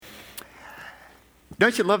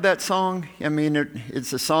Don't you love that song? I mean,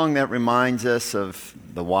 it's a song that reminds us of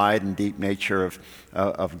the wide and deep nature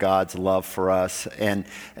of God's love for us. And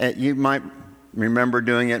you might remember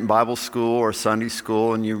doing it in Bible school or Sunday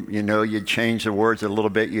school, and you'd change the words a little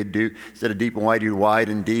bit. You'd do, instead of deep and wide, you'd wide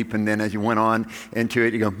and deep, and then as you went on into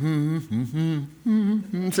it, you go,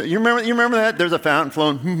 So you remember that? There's a fountain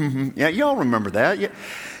flowing, Yeah, you all remember that. Yeah.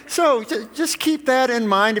 So just keep that in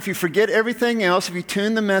mind. If you forget everything else, if you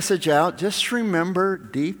tune the message out, just remember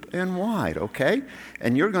deep and wide, okay?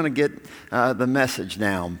 And you're going to get the message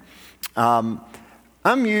now. I'm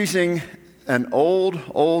using an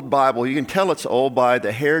old Bible. You can tell it's old by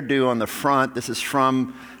the hairdo on the front. This is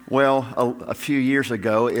from, a few years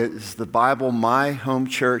ago. It's the Bible my home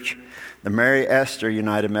church, the Mary Esther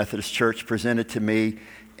United Methodist Church, presented to me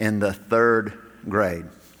in the 3rd grade.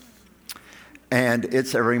 And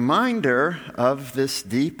it's a reminder of this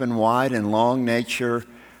deep and wide and long nature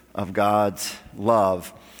of God's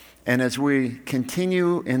love. And as we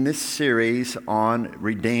continue in this series on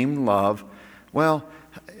redeemed love,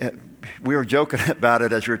 we were joking about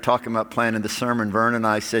it as we were talking about planning the sermon. Vern and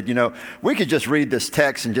I said, we could just read this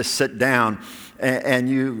text and just sit down and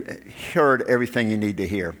you heard everything you need to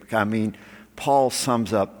hear. I mean, Paul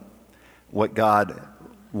sums up what God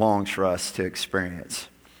longs for us to experience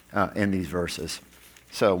in these verses.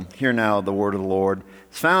 So hear now the word of the Lord.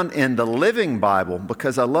 It's found in the Living Bible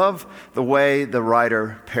because I love the way the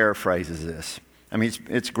writer paraphrases this. I mean,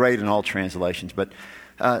 it's great in all translations, but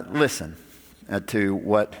listen to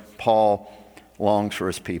what Paul longs for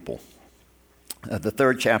his people. The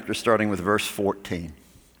 3rd chapter, starting with verse 14.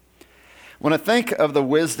 When I think of the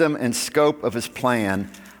wisdom and scope of his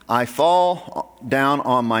plan, I fall down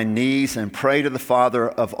on my knees and pray to the Father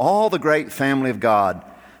of all the great family of God,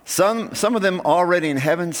 some of them already in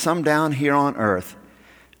heaven, some down here on earth,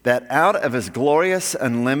 that out of his glorious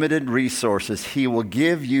unlimited resources he will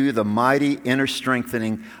give you the mighty inner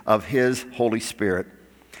strengthening of his Holy Spirit.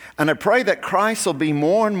 And I pray that Christ will be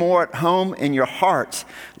more and more at home in your hearts,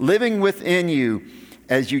 living within you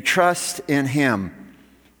as you trust in him.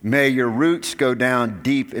 May your roots go down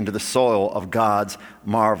deep into the soil of God's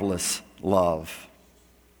marvelous love.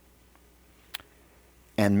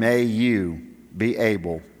 And may you be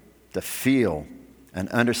able to feel and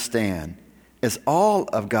understand, as all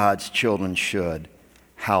of God's children should,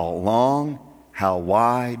 how long, how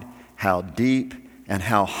wide, how deep, and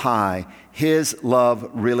how high his love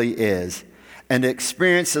really is, and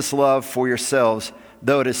experience this love for yourselves,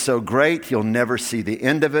 though it is so great you'll never see the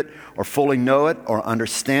end of it or fully know it or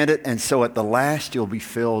understand it, and so at the last you'll be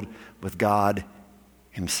filled with God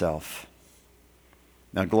himself.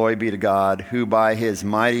 Now glory be to God, who by his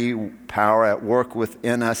mighty power at work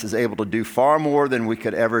within us is able to do far more than we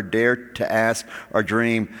could ever dare to ask or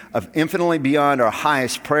dream, of infinitely beyond our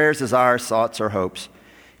highest prayers, desires, thoughts, or hopes.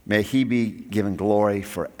 May he be given glory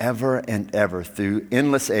forever and ever through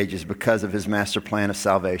endless ages because of his master plan of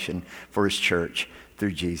salvation for his church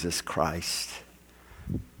through Jesus Christ.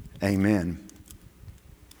 Amen.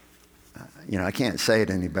 I can't say it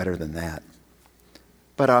any better than that.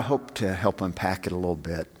 But I hope to help unpack it a little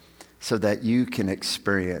bit so that you can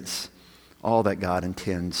experience all that God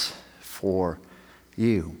intends for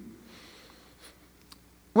you.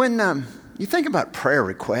 When you think about prayer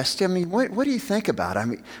requests, I mean, what do you think about? I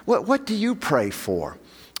mean, what do you pray for?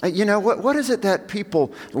 What is it that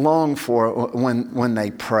people long for when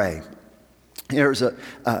they pray? There's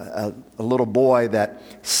a little boy that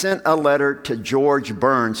sent a letter to George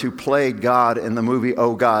Burns, who played God in the movie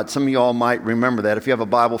Oh God. Some of you all might remember that. If you have a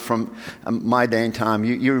Bible from my day and time,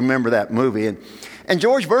 you remember that movie. And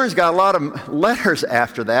George Burns got a lot of letters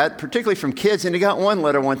after that, particularly from kids. And he got one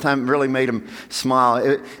letter one time that really made him smile.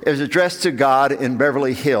 It was addressed to God in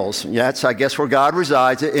Beverly Hills. Yeah, that's, I guess, where God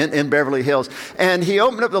resides, in Beverly Hills. And he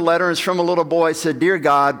opened up the letter, and it's from a little boy. It said, "Dear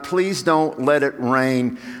God, please don't let it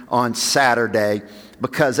rain on Saturday,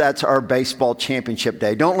 because that's our baseball championship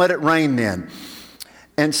day. Don't let it rain then."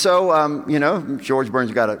 And so, George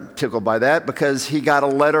Burns got a tickle by that, because he got a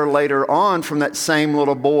letter later on from that same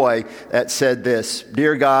little boy that said this: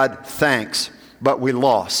 "Dear God, thanks, but we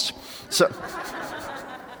lost." So,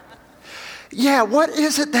 what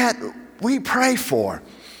is it that we pray for?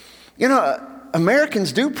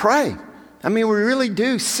 Americans do pray. I mean, we really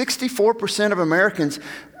do. 64% of Americans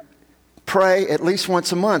pray at least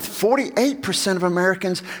once a month. 48% of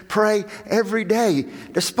Americans pray every day.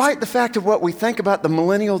 Despite the fact of what we think about the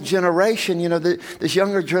millennial generation, this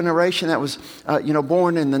younger generation that was,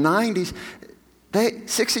 born in the 90s,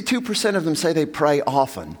 62% of them say they pray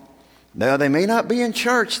often. Now, they may not be in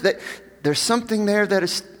church. There's something there that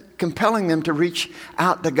is compelling them to reach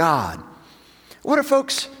out to God. What do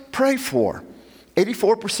folks pray for?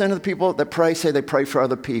 84% of the people that pray say they pray for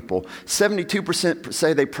other people. 72%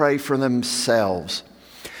 say they pray for themselves.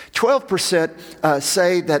 12%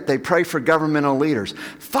 say that they pray for governmental leaders.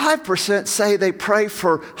 5% say they pray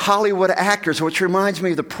for Hollywood actors, which reminds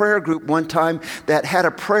me of the prayer group one time that had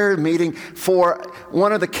a prayer meeting for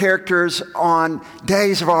one of the characters on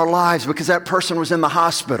Days of Our Lives because that person was in the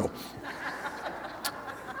hospital.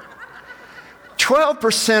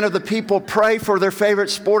 12% of the people pray for their favorite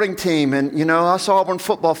sporting team. And, you know, us Auburn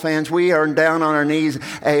football fans, we are down on our knees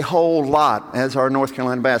a whole lot, as are North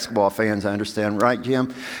Carolina basketball fans, I understand. Right,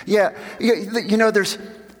 Jim? Yeah. You know, there's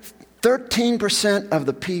 13% of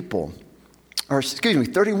the people,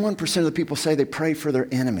 31% of the people say they pray for their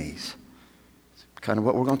enemies. It's kind of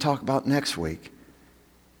what we're going to talk about next week.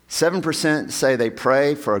 7% say they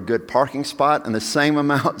pray for a good parking spot, and the same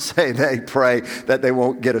amount say they pray that they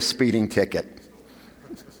won't get a speeding ticket.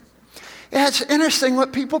 Yeah, it's interesting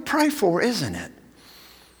what people pray for, isn't it?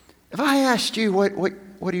 If I asked you, what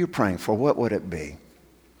are you praying for, what would it be?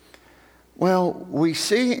 Well, we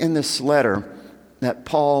see in this letter that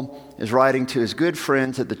Paul is writing to his good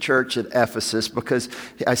friends at the church at Ephesus, because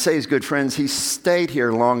I say his good friends, he stayed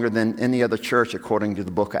here longer than any other church according to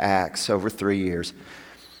the book of Acts, over 3 years.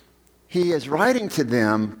 He is writing to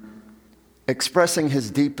them, expressing his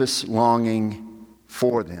deepest longing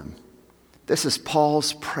for them. This is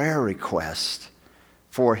Paul's prayer request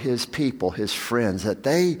for his people, his friends, that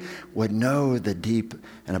they would know the deep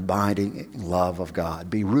and abiding love of God,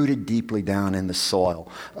 be rooted deeply down in the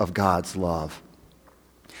soil of God's love.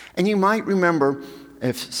 And you might remember,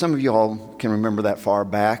 if some of you all can remember that far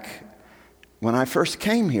back, when I first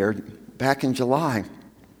came here back in July,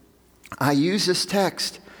 I used this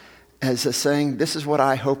text as a saying, this is what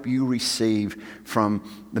I hope you receive from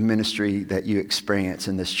the ministry that you experience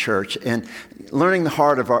in this church. And learning the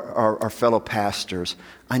heart of our fellow pastors,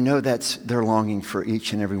 I know that's their longing for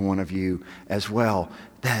each and every one of you as well,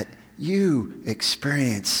 that you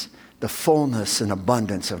experience the fullness and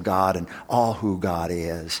abundance of God and all who God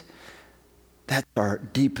is. That's our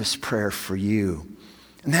deepest prayer for you.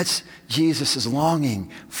 And that's Jesus' longing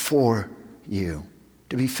for you,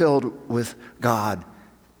 to be filled with God's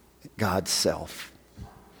self.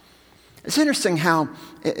 It's interesting how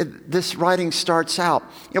this writing starts out.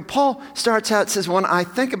 You know, Paul starts out, says, when I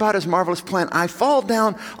think about his marvelous plan, I fall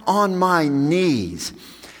down on my knees.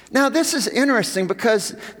 Now, this is interesting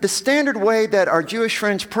because the standard way that our Jewish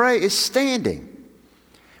friends pray is standing.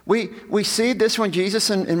 We see this when Jesus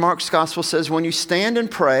in Mark's gospel says, when you stand and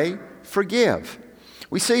pray, forgive.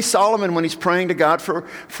 We see Solomon when he's praying to God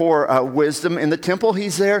for wisdom in the temple,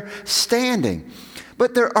 he's there standing.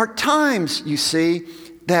 But there are times, you see,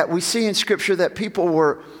 that we see in Scripture that people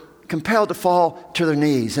were compelled to fall to their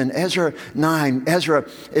knees. In Ezra 9, Ezra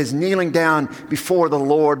is kneeling down before the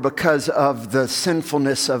Lord because of the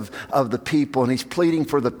sinfulness of the people, and he's pleading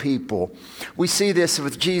for the people. We see this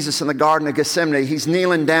with Jesus in the Garden of Gethsemane. He's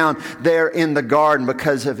kneeling down there in the garden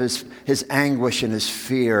because of his anguish and his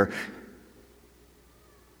fear.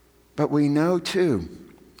 But we know, too,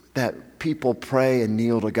 that people pray and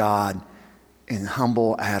kneel to God in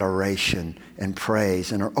humble adoration and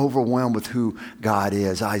praise and are overwhelmed with who God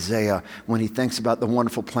is. Isaiah, when he thinks about the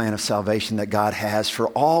wonderful plan of salvation that God has for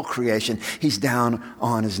all creation, he's down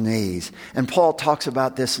on his knees. And Paul talks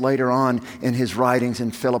about this later on in his writings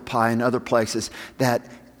in Philippi and other places, that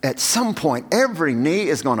at some point every knee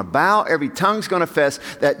is going to bow, every tongue's going to confess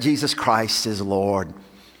that Jesus Christ is Lord.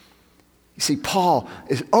 You see, Paul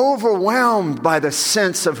is overwhelmed by the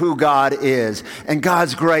sense of who God is and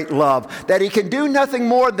God's great love, that he can do nothing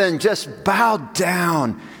more than just bow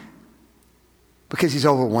down because he's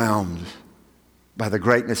overwhelmed by the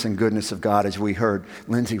greatness and goodness of God, as we heard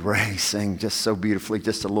Lindsay Ray sing just so beautifully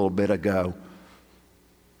just a little bit ago.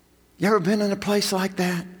 You ever been in a place like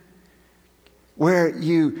that where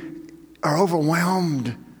you are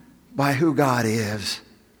overwhelmed by who God is?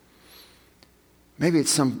 Maybe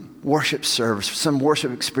it's some worship service, some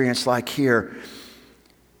worship experience like here.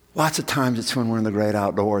 Lots of times it's when we're in the great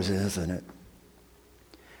outdoors, isn't it?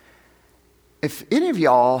 If any of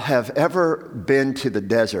y'all have ever been to the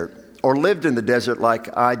desert or lived in the desert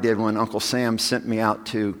like I did when Uncle Sam sent me out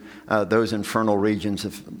to those infernal regions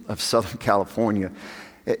of Southern California,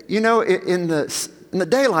 you know, in the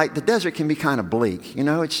daylight, the desert can be kind of bleak. You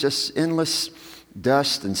know, it's just endless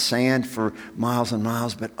dust and sand for miles and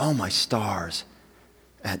miles, but oh my stars.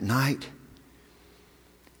 At night,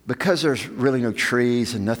 because there's really no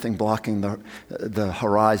trees and nothing blocking the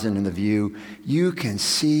horizon and the view, you can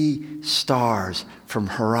see stars from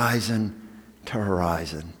horizon to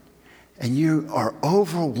horizon. And you are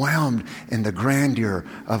overwhelmed in the grandeur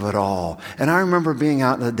of it all. And I remember being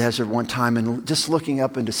out in the desert one time and just looking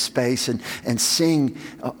up into space and seeing,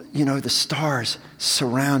 the stars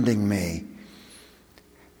surrounding me.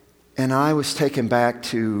 And I was taken back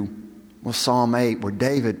to Psalm 8, where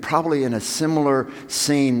David, probably in a similar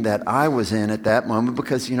scene that I was in at that moment,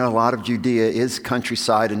 because, a lot of Judea is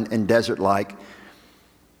countryside and desert-like.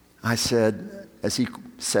 I said, as he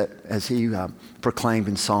proclaimed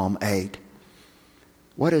in Psalm 8,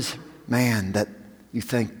 "What is man that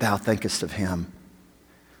thou thinkest of him?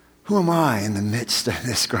 Who am I in the midst of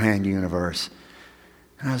this grand universe?"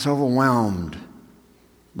 And I was overwhelmed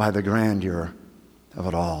by the grandeur of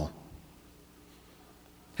it all.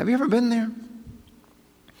 Have you ever been there?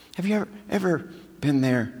 Have you ever been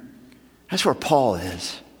there? That's where Paul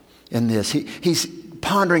is in this. He's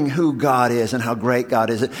pondering who God is and how great God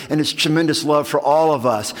is and his tremendous love for all of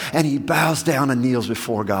us. And he bows down and kneels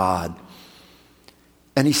before God.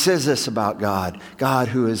 And he says this about God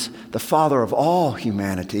who is the Father of all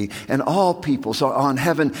humanity and all peoples on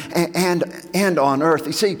heaven and on earth.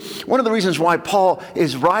 You see, one of the reasons why Paul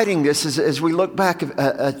is writing this is, as we look back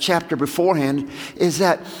a chapter beforehand, is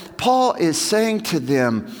that Paul is saying to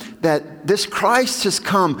them that this Christ has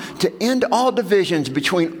come to end all divisions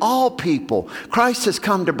between all people. Christ has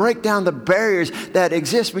come to break down the barriers that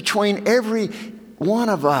exist between every one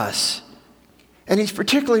of us. And he's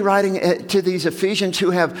particularly writing to these Ephesians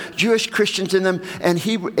who have Jewish Christians in them and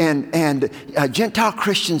Gentile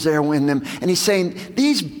Christians there in them. And he's saying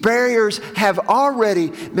these barriers have already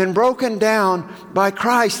been broken down by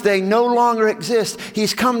Christ. They no longer exist.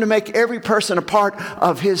 He's come to make every person a part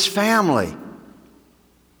of his family.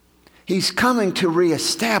 He's coming to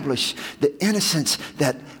reestablish the innocence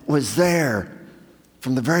that was there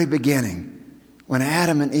from the very beginning, when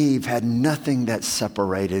Adam and Eve had nothing that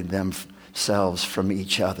separated themselves from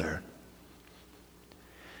each other.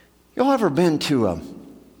 Y'all ever been to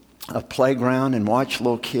a playground and watch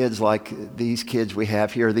little kids like these kids we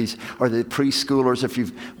have here? These are the preschoolers. If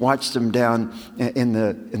you've watched them down in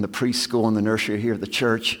the preschool and the nursery here at the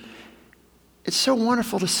church, it's so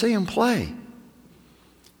wonderful to see them play.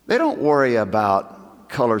 They don't worry about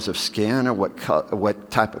colors of skin or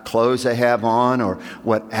what type of clothes they have on or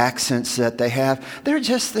what accents that they have. They're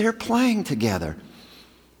just there playing together.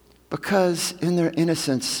 Because in their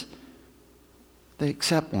innocence, they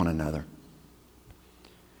accept one another.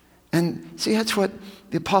 And see, that's what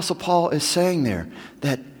the Apostle Paul is saying there,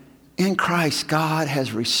 that in Christ, God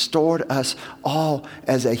has restored us all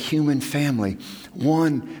as a human family,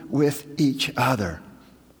 one with each other.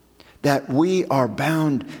 That we are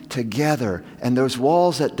bound together, and those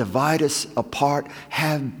walls that divide us apart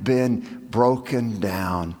have been broken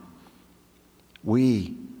down.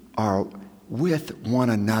 We are with one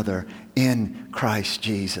another in Christ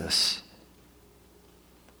Jesus.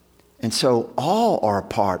 And so all are a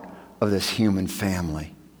part of this human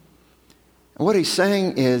family. And what he's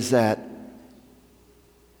saying is that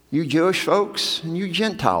you Jewish folks and you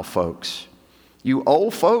Gentile folks, you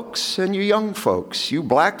old folks and you young folks, you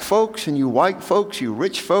black folks and you white folks, you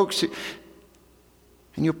rich folks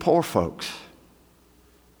and you poor folks,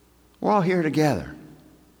 we're all here together.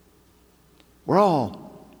 We're all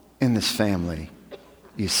in this family,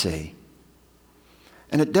 you see.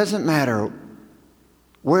 And it doesn't matter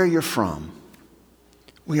where you're from.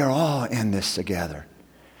 We are all in this together.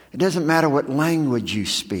 It doesn't matter what language you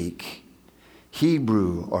speak,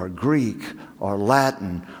 Hebrew or Greek or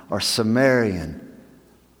Latin or Sumerian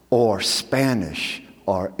or Spanish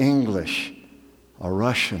or English or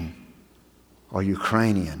Russian or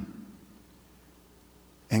Ukrainian.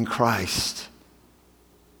 In Christ,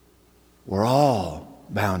 we're all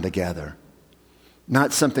bound together.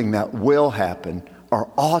 Not something that will happen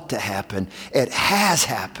or ought to happen. It has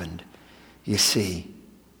happened. You see,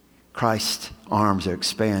 Christ's arms are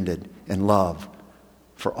expanded in love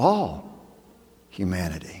for all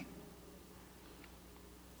humanity.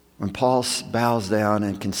 When Paul bows down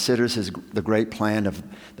and considers the great plan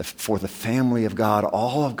for the family of God,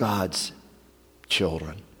 all of God's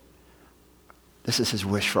children, this is his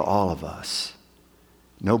wish for all of us.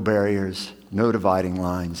 No barriers, no dividing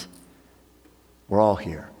lines. We're all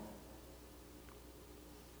here.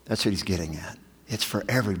 That's what he's getting at. It's for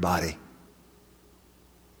everybody.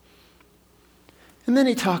 And then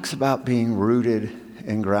he talks about being rooted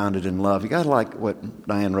and grounded in love. You got to like what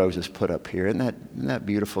Diane Rose has put up here. Isn't that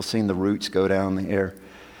beautiful, seeing the roots go down the air?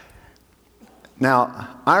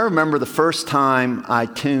 Now, I remember the first time I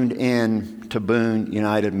tuned in to Boone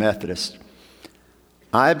United Methodist.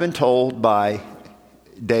 I've been told by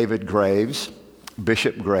David Graves,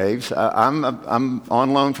 Bishop Graves. I'm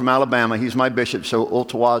on loan from Alabama. He's my bishop, so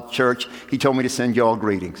Ultawa Church, he told me to send you all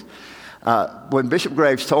greetings. When Bishop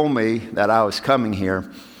Graves told me that I was coming here,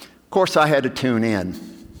 of course I had to tune in.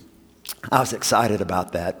 I was excited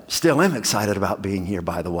about that. Still am excited about being here,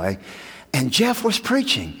 by the way. And Jeff was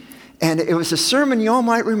preaching. And it was a sermon you all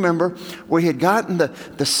might remember where he had gotten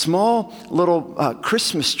the small little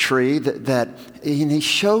Christmas tree that and he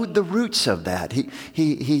showed the roots of that.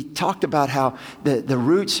 He talked about how the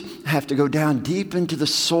roots have to go down deep into the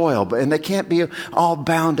soil, and they can't be all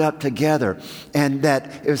bound up together. And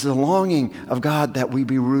that it was the longing of God that we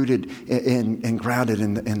be rooted and grounded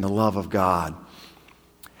in the love of God.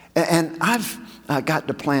 And I've got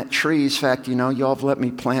to plant trees. In fact, y'all have let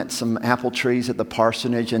me plant some apple trees at the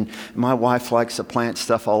parsonage, and my wife likes to plant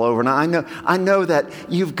stuff all over. Now, I know that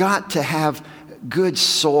you've got to have good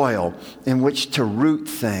soil in which to root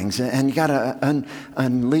things, and you got to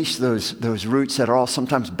unleash those roots that are all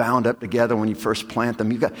sometimes bound up together when you first plant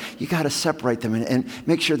them. You got to separate them and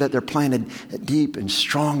make sure that they're planted deep and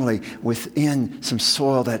strongly within some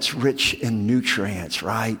soil that's rich in nutrients,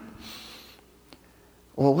 right?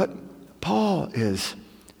 Well, what Paul is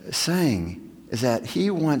saying is that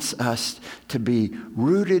he wants us to be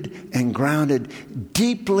rooted and grounded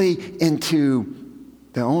deeply into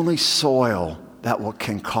the only soil that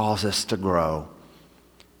can cause us to grow.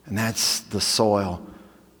 And that's the soil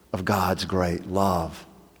of God's great love.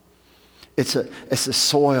 It's a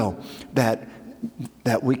soil that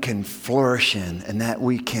we can flourish in and that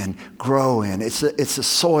we can grow in. It's a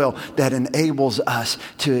soil that enables us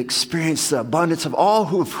to experience the abundance of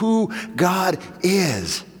all of who God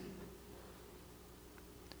is.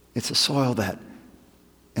 It's a soil that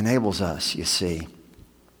enables us, you see,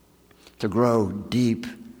 to grow deep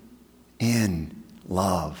in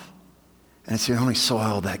love. And it's the only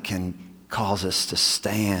soil that can cause us to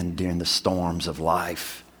stand during the storms of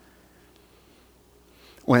life.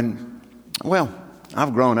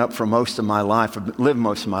 I've grown up for most of my life, I've lived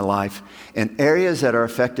most of my life in areas that are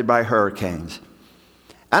affected by hurricanes.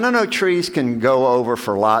 And I know trees can go over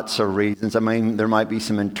for lots of reasons. I mean, there might be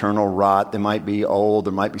some internal rot, they might be old,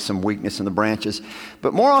 there might be some weakness in the branches.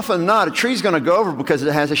 But more often than not, a tree's going to go over because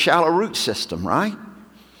it has a shallow root system, right?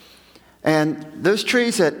 And those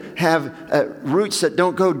trees that have roots that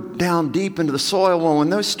don't go down deep into the soil, well, when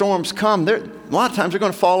those storms come, a lot of times they're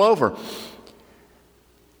going to fall over.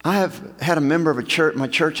 I have had a member of my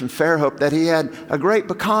church in Fairhope that he had a great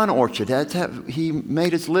pecan orchard. He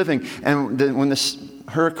made his living. And when this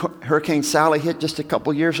Hurricane Sally hit just a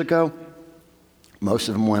couple years ago, most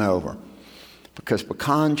of them went over. Because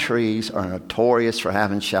pecan trees are notorious for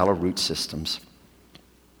having shallow root systems.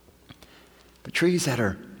 But trees that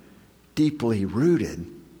are deeply rooted,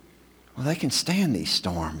 well, they can stand these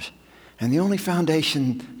storms. And the only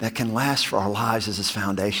foundation that can last for our lives is this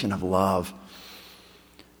foundation of love.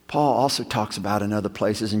 Paul also talks about in other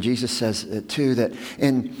places, and Jesus says it too, that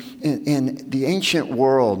in the ancient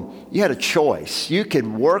world, you had a choice. You could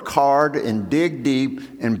work hard and dig deep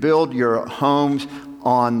and build your homes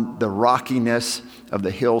on the rockiness of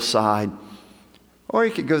the hillside, or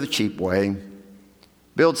you could go the cheap way,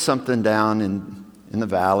 build something down in the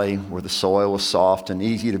valley where the soil was soft and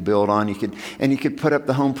easy to build on. You could put up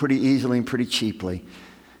the home pretty easily and pretty cheaply.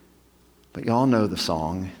 But you all know the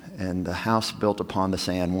song. And the house built upon the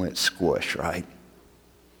sand went squish, right?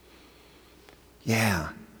 Yeah.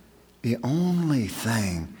 The only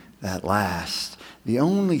thing that lasts, the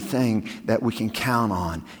only thing that we can count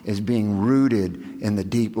on is being rooted in the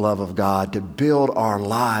deep love of God, to build our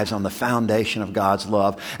lives on the foundation of God's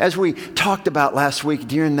love. As we talked about last week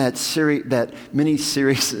during that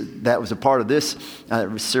mini-series that was a part of this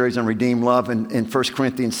series on redeemed love in 1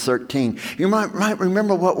 Corinthians 13, you might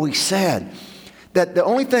remember what we said. That the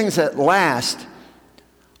only things that last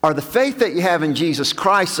are the faith that you have in Jesus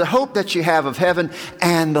Christ, the hope that you have of heaven,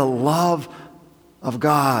 and the love of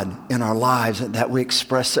God in our lives that we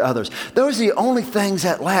express to others. Those are the only things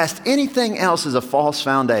that last. Anything else is a false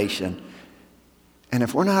foundation. And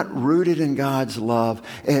if we're not rooted in God's love,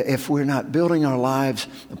 if we're not building our lives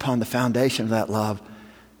upon the foundation of that love,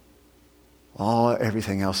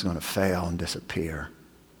 everything else is going to fail and disappear.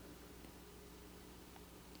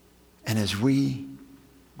 And as we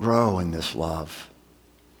grow in this love,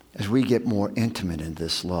 as we get more intimate in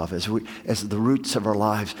this love, as the roots of our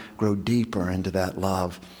lives grow deeper into that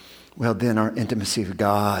love, well, then our intimacy with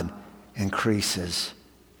God increases.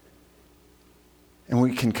 And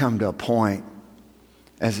we can come to a point,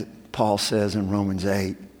 as Paul says in Romans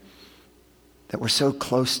 8, that we're so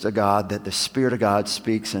close to God that the Spirit of God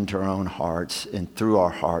speaks into our own hearts and through our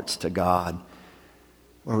hearts to God,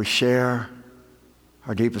 where we share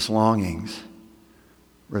our deepest longings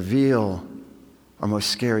reveal our most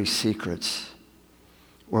scary secrets,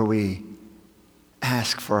 where we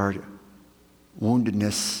ask for our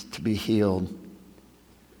woundedness to be healed,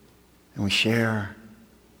 and we share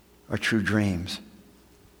our true dreams,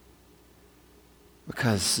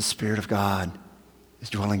 because the Spirit of God is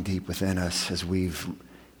dwelling deep within us as we've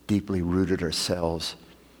deeply rooted ourselves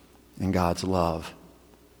in God's love.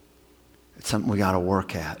 It's something we got to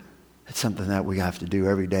work at. It's something that we have to do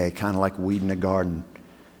every day, kind of like weeding a garden,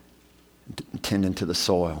 tending to the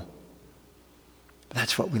soil. But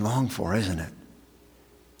that's what we long for, isn't it?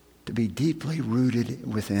 To be deeply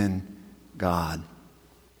rooted within God.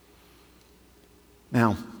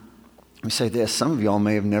 Now, let me say this. Some of y'all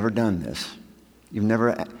may have never done this. You've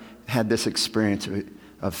never had this experience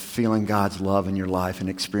of feeling God's love in your life and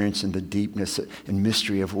experiencing the deepness and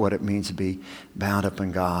mystery of what it means to be bound up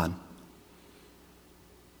in God.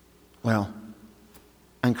 Well,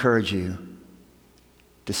 I encourage you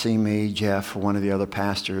to see me, Jeff, or one of the other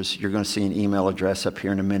pastors. You're going to see an email address up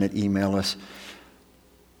here in a minute. Email us,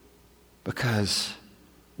 because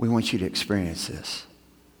we want you to experience this.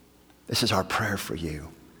 This is our prayer for you,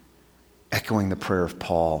 echoing the prayer of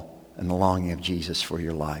Paul and the longing of Jesus for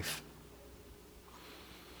your life.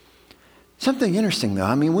 Something interesting, though.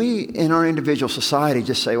 I mean, we in our individual society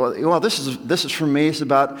just say, well, this is for me. It's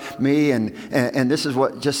about me, and this is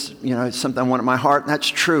what just, it's something I want in my heart. And that's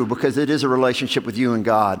true, because it is a relationship with you and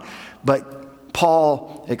God. But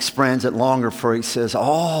Paul expands it longer, for he says,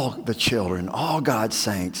 all the children, all God's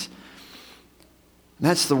saints. And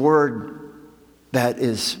that's the word that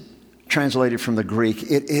is translated from the Greek.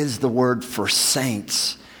 It is the word for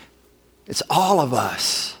saints. It's all of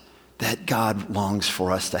us that God longs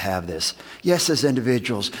for us to have this. Yes, as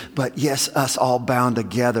individuals, but yes, us all bound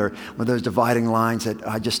together when those dividing lines that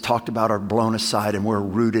I just talked about are blown aside, and we're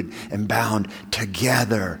rooted and bound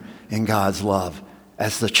together in God's love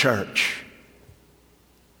as the church.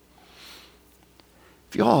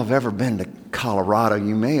 If you all have ever been to Colorado,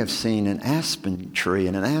 you may have seen an aspen tree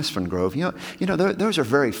and an aspen grove. Those are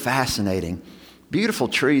very fascinating. Beautiful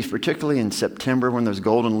trees, particularly in September when those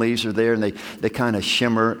golden leaves are there and they kind of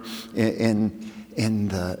shimmer in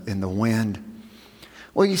the wind.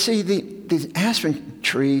 Well, you see, these aspen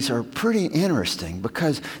trees are pretty interesting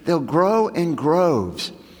because they'll grow in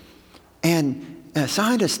groves. And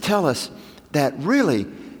scientists tell us that really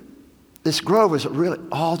this grove is really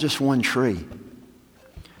all just one tree,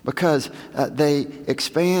 because they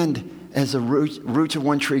expand as the roots of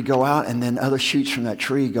one tree go out, and then other shoots from that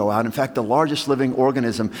tree go out. In fact, the largest living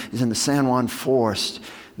organism is in the San Juan Forest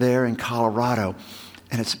there in Colorado.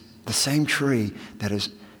 And it's the same tree that has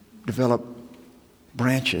developed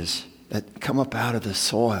branches that come up out of the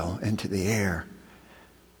soil into the air.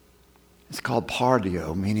 It's called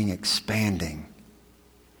pardio, meaning expanding.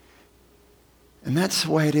 And that's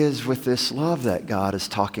the way it is with this love that God is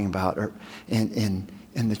talking about in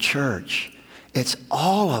the church. It's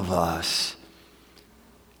all of us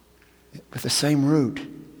with the same root,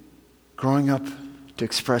 growing up to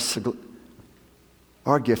express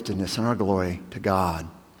our giftedness and our glory to God,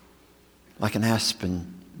 like an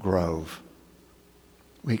aspen grove.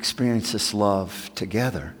 We experience this love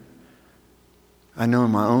together. I know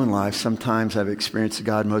in my own life, sometimes I've experienced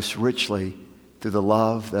God most richly through the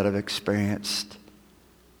love that I've experienced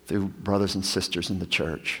through brothers and sisters in the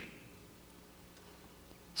church.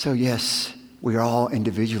 So yes, we are all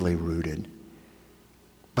individually rooted,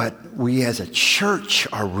 but we as a church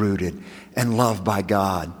are rooted and loved by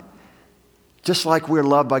God. Just like we're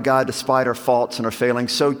loved by God despite our faults and our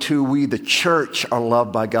failings, so too we, the church, are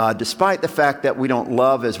loved by God despite the fact that we don't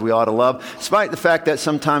love as we ought to love, despite the fact that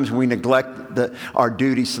sometimes we neglect our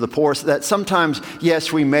duties to the poor, so that sometimes,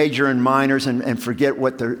 yes, we major in minors and forget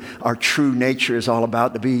what our true nature is all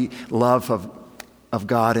about, to be love of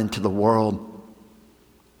God into the world.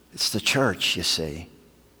 It's the church, you see,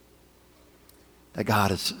 that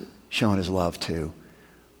God has shown his love to,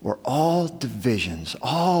 where all divisions,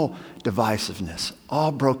 all divisiveness,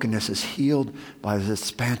 all brokenness is healed by the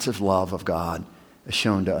expansive love of God as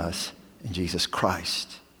shown to us in Jesus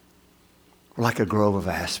Christ. We're like a grove of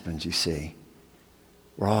aspens, you see.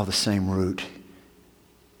 We're all the same root,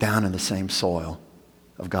 down in the same soil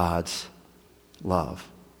of God's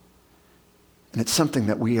love. And it's something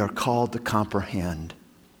that we are called to comprehend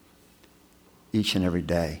each and every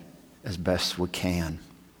day as best we can.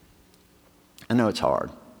 I know it's hard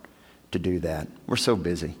to do that. We're so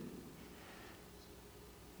busy.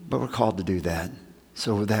 But we're called to do that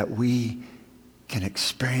so that we can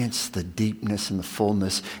experience the deepness and the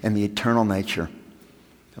fullness and the eternal nature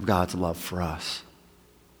of God's love for us.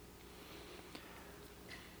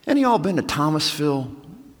 Any of y'all been to Thomasville,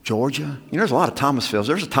 Georgia. You know, there's a lot of Thomasvilles.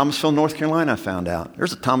 There's a Thomasville, North Carolina, I found out.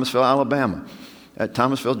 There's a Thomasville, Alabama. At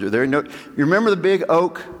Thomasville, you remember the big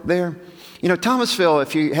oak there? You know, Thomasville,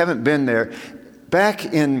 if you haven't been there, back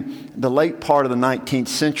in the late part of the 19th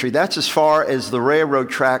century, that's as far as the railroad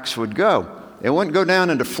tracks would go. It wouldn't go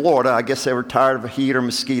down into Florida. I guess they were tired of heat or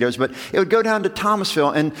mosquitoes, but it would go down to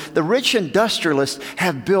Thomasville. And the rich industrialists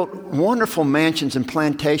have built wonderful mansions and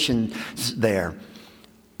plantations there.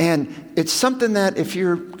 And it's something that if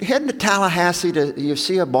you're heading to Tallahassee to you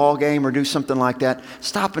see a ball game or do something like that,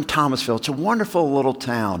 stop in Thomasville. It's a wonderful little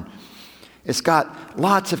town. It's got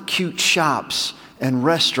lots of cute shops and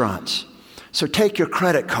restaurants. So take your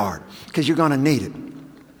credit card because you're going to need it.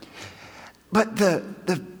 But the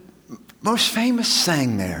most famous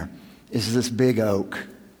thing there is this big oak.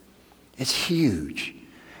 It's huge.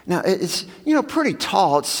 Now, it's, pretty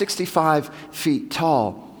tall. It's 65 feet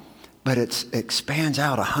tall, but it expands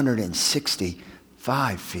out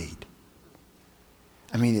 165 feet.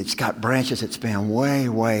 I mean, it's got branches that span way,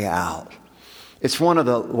 way out. It's one of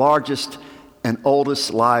the largest and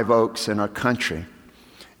oldest live oaks in our country.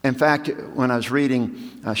 In fact, when I was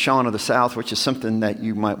reading Shaun of the South, which is something that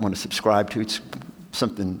you might want to subscribe to, it's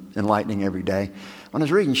something enlightening every day. When I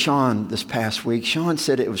was reading Shaun this past week, Shaun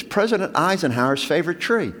said it was President Eisenhower's favorite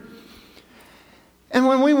tree. And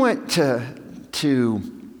when we went to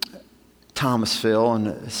Thomasville and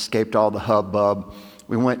escaped all the hubbub,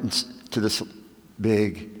 we went to this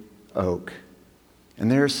big oak. And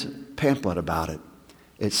there's a pamphlet about it.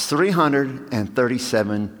 It's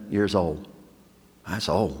 337 years old. That's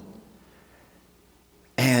old.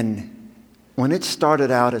 And when it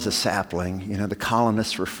started out as a sapling, the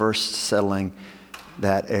colonists were first settling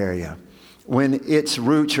that area. When its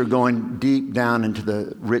roots are going deep down into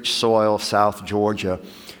the rich soil of South Georgia,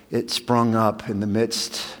 it sprung up in the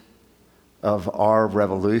midst of our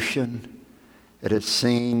revolution. It has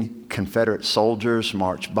seen Confederate soldiers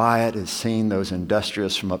march by it. It has seen those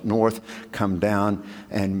industrialists from up north come down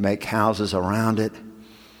and make houses around it.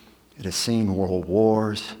 It has seen world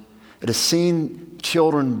wars. It has seen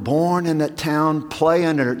children born in that town play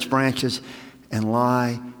under its branches and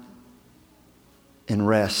lie in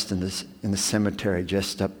rest in the cemetery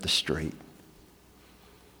just up the street.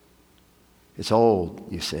 It's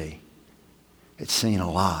old, you see. It's seen a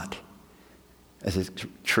lot as its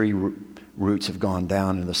tree roots have gone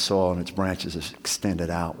down in the soil and its branches have extended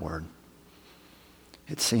outward.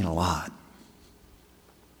 It's seen a lot.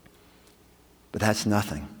 But that's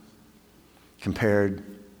nothing compared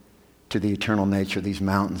to the eternal nature of these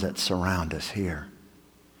mountains that surround us here.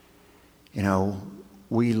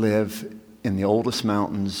 We live in the oldest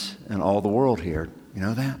mountains in all the world here. You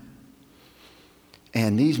know that?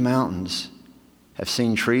 And these mountains have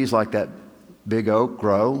seen trees like that big oak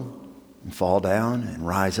grow and fall down and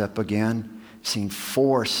rise up again. Seen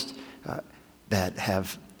forests that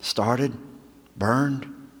have started,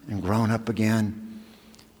 burned, and grown up again.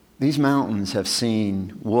 These mountains have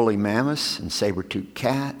seen woolly mammoths and saber-toothed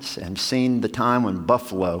cats and seen the time when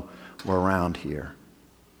buffalo were around here.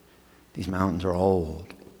 These mountains are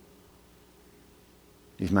old.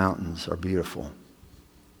 These mountains are beautiful.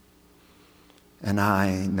 And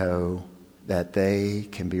I know that they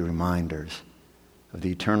can be reminders of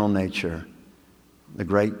the eternal nature, the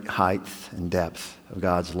great height and depth of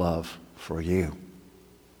God's love for you.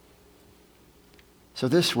 So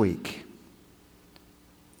this week,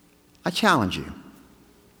 I challenge you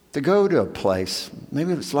to go to a place,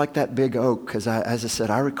 maybe it's like that big oak, because as I said,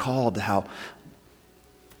 I recalled how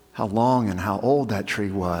long and how old that tree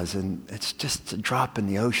was, and it's just a drop in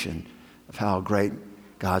the ocean of how great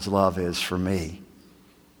God's love is for me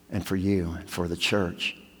and for you and for the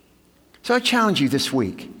church. So I challenge you this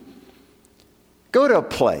week, go to a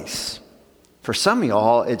place. For some of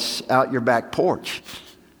y'all, it's out your back porch.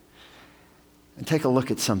 And take a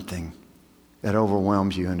look at something that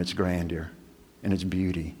overwhelms you in its grandeur and its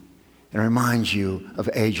beauty and reminds you of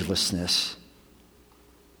agelessness.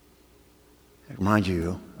 It reminds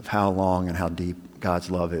you of how long and how deep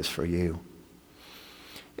God's love is for you.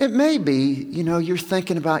 It may be, you're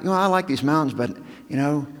thinking about, I like these mountains, but,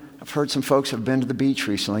 I've heard some folks have been to the beach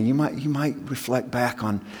recently. You might reflect back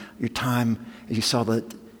on your time as you saw the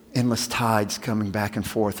endless tides coming back and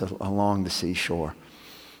forth along the seashore.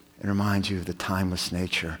 It reminds you of the timeless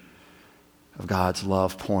nature of God's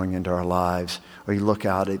love pouring into our lives. Or you look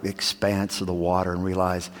out at the expanse of the water and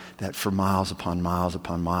realize that for miles upon miles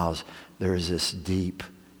upon miles, there is this deep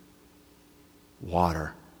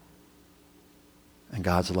water. And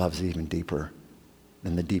God's love is even deeper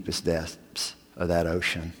than the deepest depths of that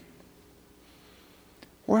ocean.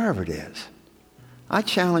 Wherever it is, I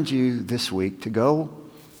challenge you this week to go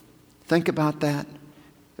think about that.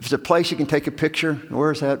 If it's a place you can take a picture,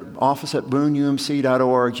 where's that office at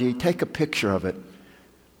booneumc.org? Take a picture of it.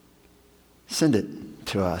 Send it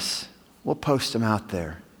to us. We'll post them out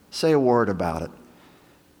there. Say a word about it.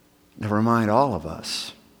 To remind all of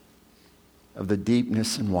us of the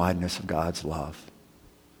deepness and wideness of God's love.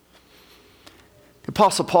 The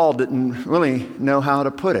Apostle Paul didn't really know how to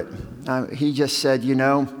put it. He just said,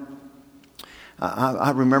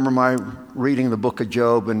 I remember my reading the book of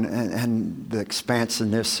Job and the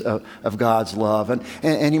expansiveness of God's love.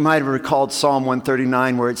 And he might have recalled Psalm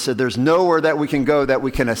 139 where it said, there's nowhere that we can go that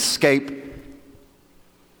we can escape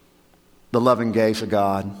the loving gaze of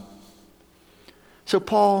God. So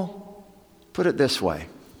Paul put it this way.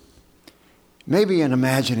 Maybe in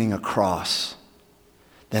imagining a cross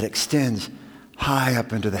that extends high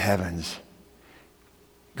up into the heavens,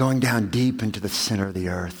 going down deep into the center of the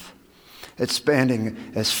earth, expanding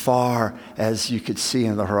as far as you could see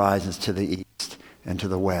in the horizons to the east and to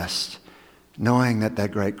the west, knowing that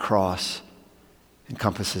that great cross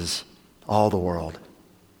encompasses all the world,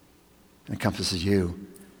 encompasses you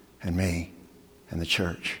and me and the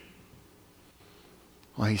church.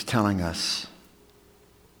 Well, he's telling us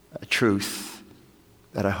a truth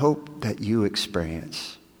that I hope that you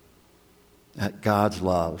experience, that God's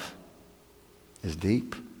love is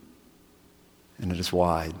deep and it is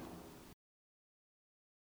wide.